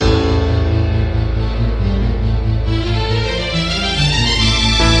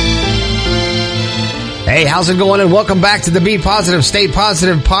Hey, how's it going? And welcome back to the Be Positive, Stay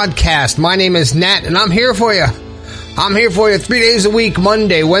Positive podcast. My name is Nat, and I'm here for you. I'm here for you 3 days a week,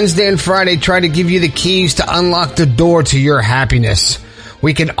 Monday, Wednesday, and Friday, try to give you the keys to unlock the door to your happiness.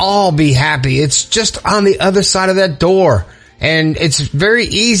 We can all be happy. It's just on the other side of that door. And it's very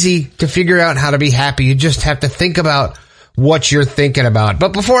easy to figure out how to be happy. You just have to think about what you're thinking about.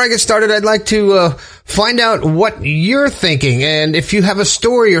 But before I get started, I'd like to find out what you're thinking. And if you have a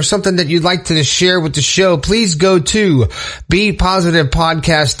story or something that you'd like to share with the show, please go to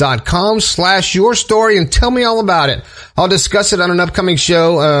bepositivepodcast.com/your story and tell me all about it. I'll discuss it on an upcoming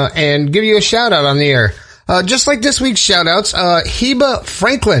show and give you a shout out on the air. Just like this week's shout outs, Heba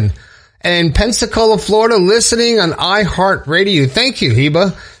Franklin in Pensacola, Florida, listening on iHeartRadio. Thank you,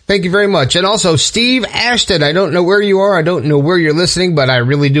 Heba. Thank you very much. And also, Steve Ashton, I don't know where you are. I don't know where you're listening, but I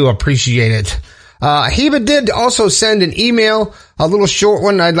really do appreciate it. Heba did also send an email, a little short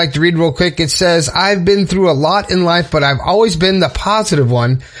one I'd like to read real quick. It says, I've been through a lot in life, but I've always been the positive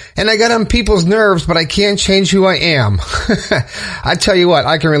one, and I got on people's nerves, but I can't change who I am. I tell you what,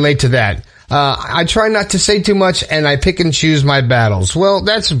 I can relate to that. I try not to say too much, and I pick and choose my battles. Well,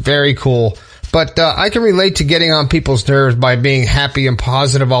 that's very cool. But I can relate to getting on people's nerves by being happy and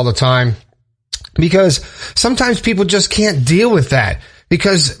positive all the time. Because sometimes people just can't deal with that.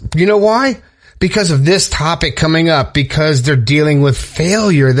 Because, you know why? Because of this topic coming up. Because they're dealing with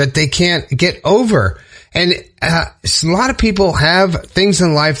failure that they can't get over. And a lot of people have things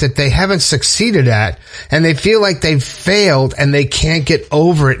in life that they haven't succeeded at, and they feel like they've failed and they can't get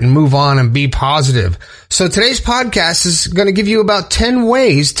over it and move on and be positive. So today's podcast is going to give you about 10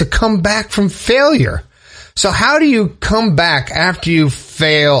 ways to come back from failure. So how do you come back after you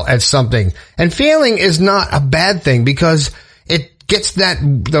fail at something? And failing is not a bad thing because it gets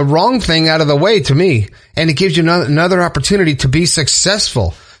the wrong thing out of the way to me, and it gives you another opportunity to be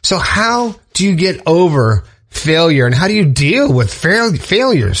successful. So how do you get over failure, and how do you deal with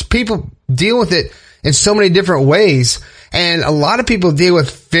failures? People deal with it in so many different ways, and a lot of people deal with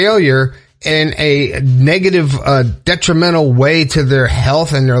failure in a negative, detrimental way to their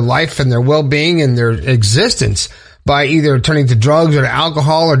health and their life and their well-being and their existence by either turning to drugs or to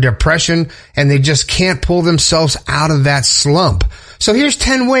alcohol or depression, and they just can't pull themselves out of that slump. So here's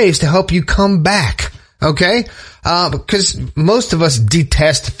 10 ways to help you come back. Okay? Because most of us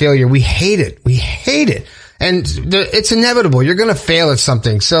detest failure. We hate it. We hate it. And it's inevitable. You're going to fail at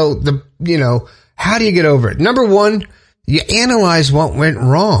something. So how do you get over it? Number one, you analyze what went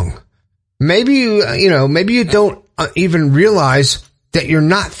wrong. Maybe you don't even realize that you're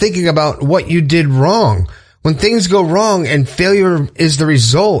not thinking about what you did wrong. When things go wrong and failure is the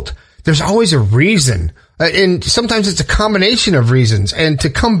result, there's always a reason. And sometimes it's a combination of reasons. And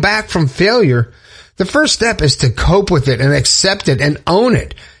to come back from failure, the first step is to cope with it and accept it and own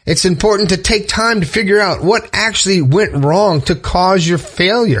it. It's important to take time to figure out what actually went wrong to cause your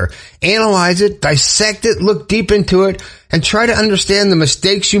failure. Analyze it, dissect it, look deep into it, and try to understand the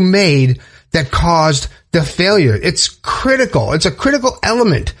mistakes you made that caused the failure. It's critical. It's a critical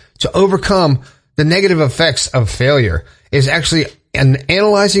element to overcome the negative effects of failure, is actually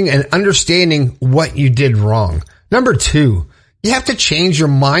analyzing and understanding what you did wrong. Number two, you have to change your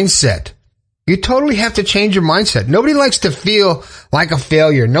mindset. You totally have to change your mindset. Nobody likes to feel like a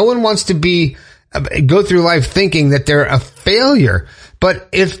failure. No one wants to go through life thinking that they're a failure. But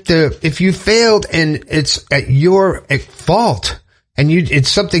if you failed and it's at your fault and it's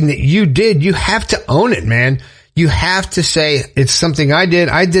something that you did, you have to own it, man. You have to say, it's something I did.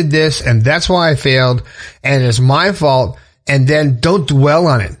 I did this, and that's why I failed, and it's my fault. And then don't dwell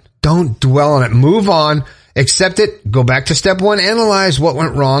on it. Don't dwell on it. Move on. Accept it. Go back to step one. Analyze what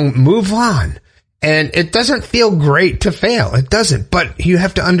went wrong. Move on. And it doesn't feel great to fail. It doesn't. But you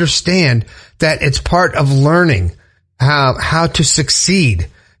have to understand that it's part of learning how to succeed.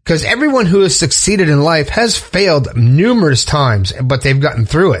 Because everyone who has succeeded in life has failed numerous times, but they've gotten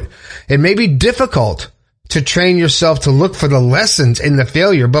through it. It may be difficult to train yourself to look for the lessons in the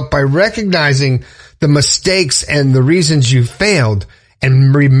failure, but by recognizing the mistakes and the reasons you failed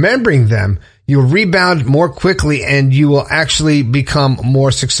and remembering them, you'll rebound more quickly and you will actually become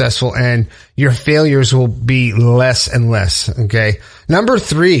more successful, and your failures will be less and less. Okay. Number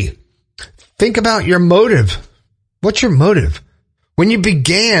three, think about your motive. What's your motive? When you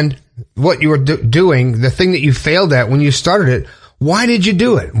began what you were doing, the thing that you failed at when you started it, why did you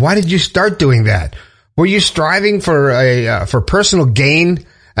do it? Why did you start doing that? Were you striving for personal gain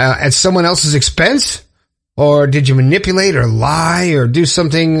at someone else's expense? Or did you manipulate or lie or do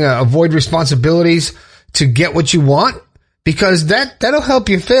something, avoid responsibilities to get what you want? Because that'll help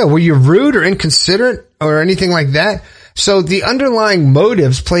you fail. Were you rude or inconsiderate or anything like that? So the underlying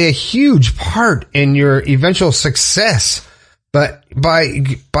motives play a huge part in your eventual success. But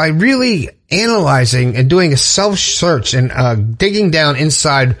by really analyzing and doing a self-search and digging down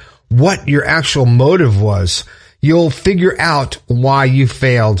inside what your actual motive was, you'll figure out why you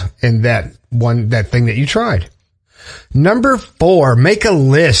failed in that thing that you tried. Number 4, make a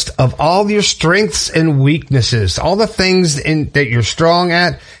list of all your strengths and weaknesses, all the things that you're strong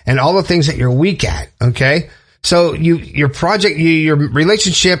at and all the things that you're weak at. Okay. So your project, your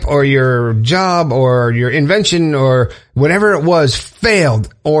relationship or your job or your invention or whatever it was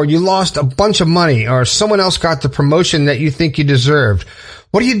failed, or you lost a bunch of money, or someone else got the promotion that you think you deserved.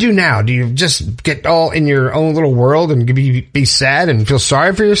 What do you do now? Do you just get all in your own little world and be sad and feel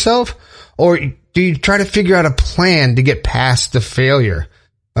sorry for yourself? Or do you try to figure out a plan to get past the failure?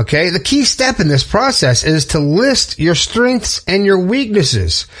 Okay, the key step in this process is to list your strengths and your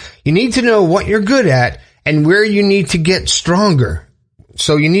weaknesses. You need to know what you're good at and where you need to get stronger.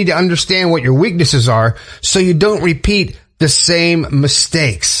 So you need to understand what your weaknesses are so you don't repeat the same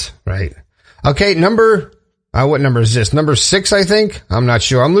mistakes, right? Okay, what number is this? Number 6, I think? I'm not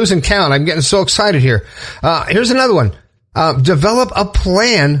sure. I'm losing count. I'm getting so excited here. Here's another one. Develop a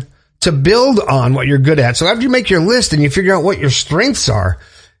plan to build on what you're good at. So after you make your list and you figure out what your strengths are,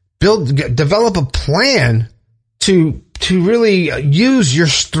 develop a plan to really use your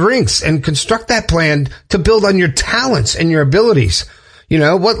strengths and construct that plan to build on your talents and your abilities. You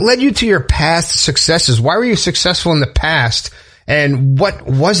know, what led you to your past successes? Why were you successful in the past? And what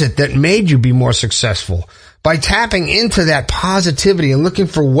was it that made you be more successful? By tapping into that positivity and looking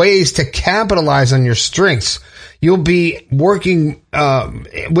for ways to capitalize on your strengths, you'll be working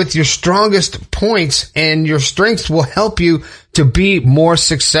with your strongest points, and your strengths will help you to be more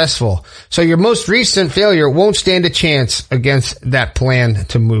successful. So your most recent failure won't stand a chance against that plan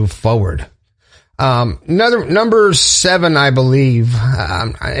to move forward. Number 7, I believe,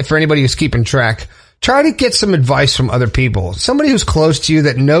 for anybody who's keeping track, try to get some advice from other people. Somebody who's close to you,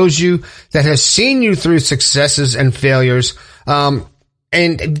 that knows you, that has seen you through successes and failures,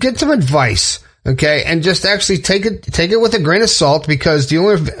 and get some advice. Okay. And just actually take it with a grain of salt, because the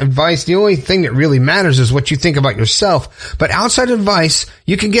only thing that really matters is what you think about yourself. But outside advice,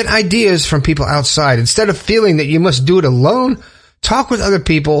 you can get ideas from people outside. Instead of feeling that you must do it alone, talk with other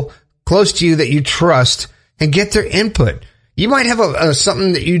people close to you that you trust and get their input. You might have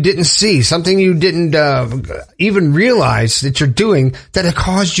something that you didn't see, something you didn't even realize that you're doing that had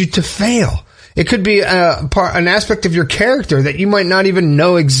caused you to fail. It could be an aspect of your character that you might not even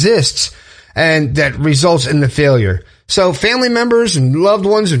know exists, and that results in the failure. So family members and loved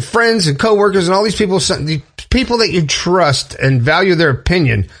ones and friends and coworkers and all these people, the people that you trust and value their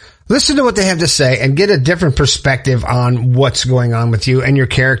opinion, listen to what they have to say and get a different perspective on what's going on with you and your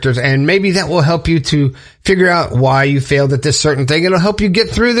characters. And maybe that will help you to figure out why you failed at this certain thing. It'll help you get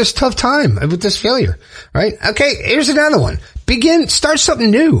through this tough time with this failure, right? Okay, here's another one. Start something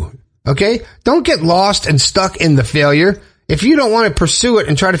new, okay? Don't get lost and stuck in the failure. If you don't want to pursue it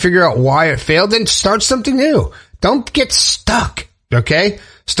and try to figure out why it failed, then start something new. Don't get stuck, okay?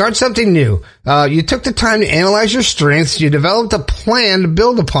 Start something new. You took the time to analyze your strengths. You developed a plan to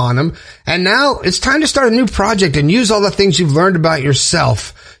build upon them. And now it's time to start a new project and use all the things you've learned about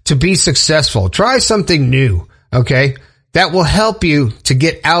yourself to be successful. Try something new, okay? That will help you to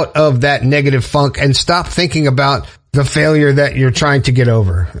get out of that negative funk and stop thinking about the failure that you're trying to get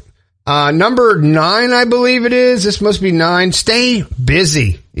over. Number 9, I believe it is. This must be 9. Stay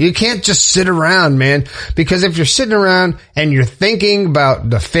busy. You can't just sit around, man, because if you're sitting around and you're thinking about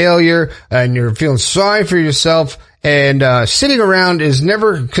the failure and you're feeling sorry for yourself, and sitting around is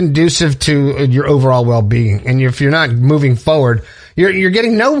never conducive to your overall well-being. And if you're not moving forward, you're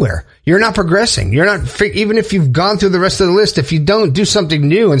getting nowhere. You're not progressing. Even if you've gone through the rest of the list, if you don't do something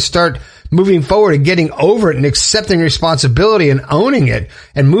new and start moving forward and getting over it and accepting responsibility and owning it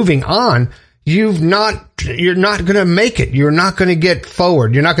and moving on, you're not going to make it. You're not going to get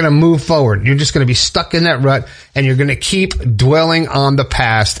forward. You're not going to move forward. You're just going to be stuck in that rut, and you're going to keep dwelling on the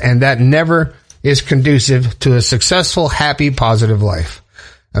past, and that never is conducive to a successful, happy, positive life.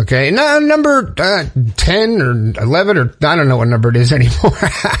 Okay. Now, number 10 or 11, or I don't know what number it is anymore.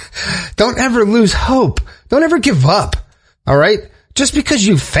 Don't ever lose hope. Don't ever give up. All right. Just because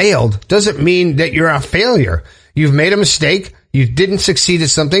you failed doesn't mean that you're a failure. You've made a mistake. You didn't succeed at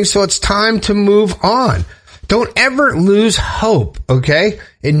something, so it's time to move on. Don't ever lose hope, okay?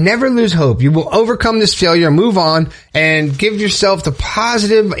 And never lose hope. You will overcome this failure, move on, and give yourself the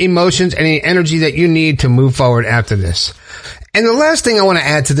positive emotions and the energy that you need to move forward after this. And the last thing I want to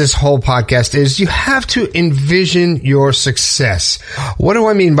add to this whole podcast is you have to envision your success. What do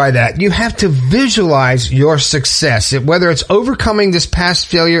I mean by that? You have to visualize your success, whether it's overcoming this past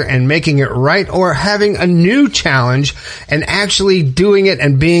failure and making it right, or having a new challenge and actually doing it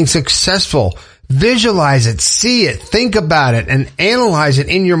and being successful. Visualize it, see it, think about it, and analyze it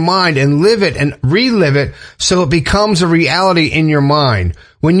in your mind and live it and relive it so it becomes a reality in your mind.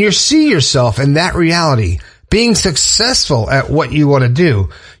 When you see yourself in that reality, being successful at what you want to do,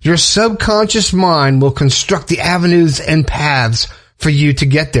 your subconscious mind will construct the avenues and paths for you to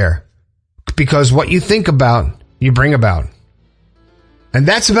get there. Because what you think about, you bring about. And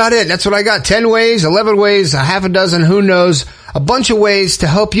that's about it. That's what I got. 10 ways, 11 ways, a half a dozen, who knows, a bunch of ways to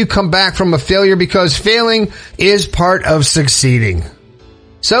help you come back from a failure, because failing is part of succeeding.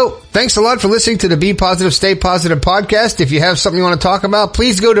 So, thanks a lot for listening to the Be Positive, Stay Positive podcast. If you have something you want to talk about,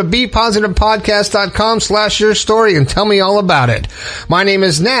 please go to bepositivepodcast.com/yourstory and tell me all about it. My name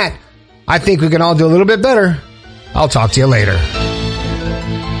is Nat. I think we can all do a little bit better. I'll talk to you later.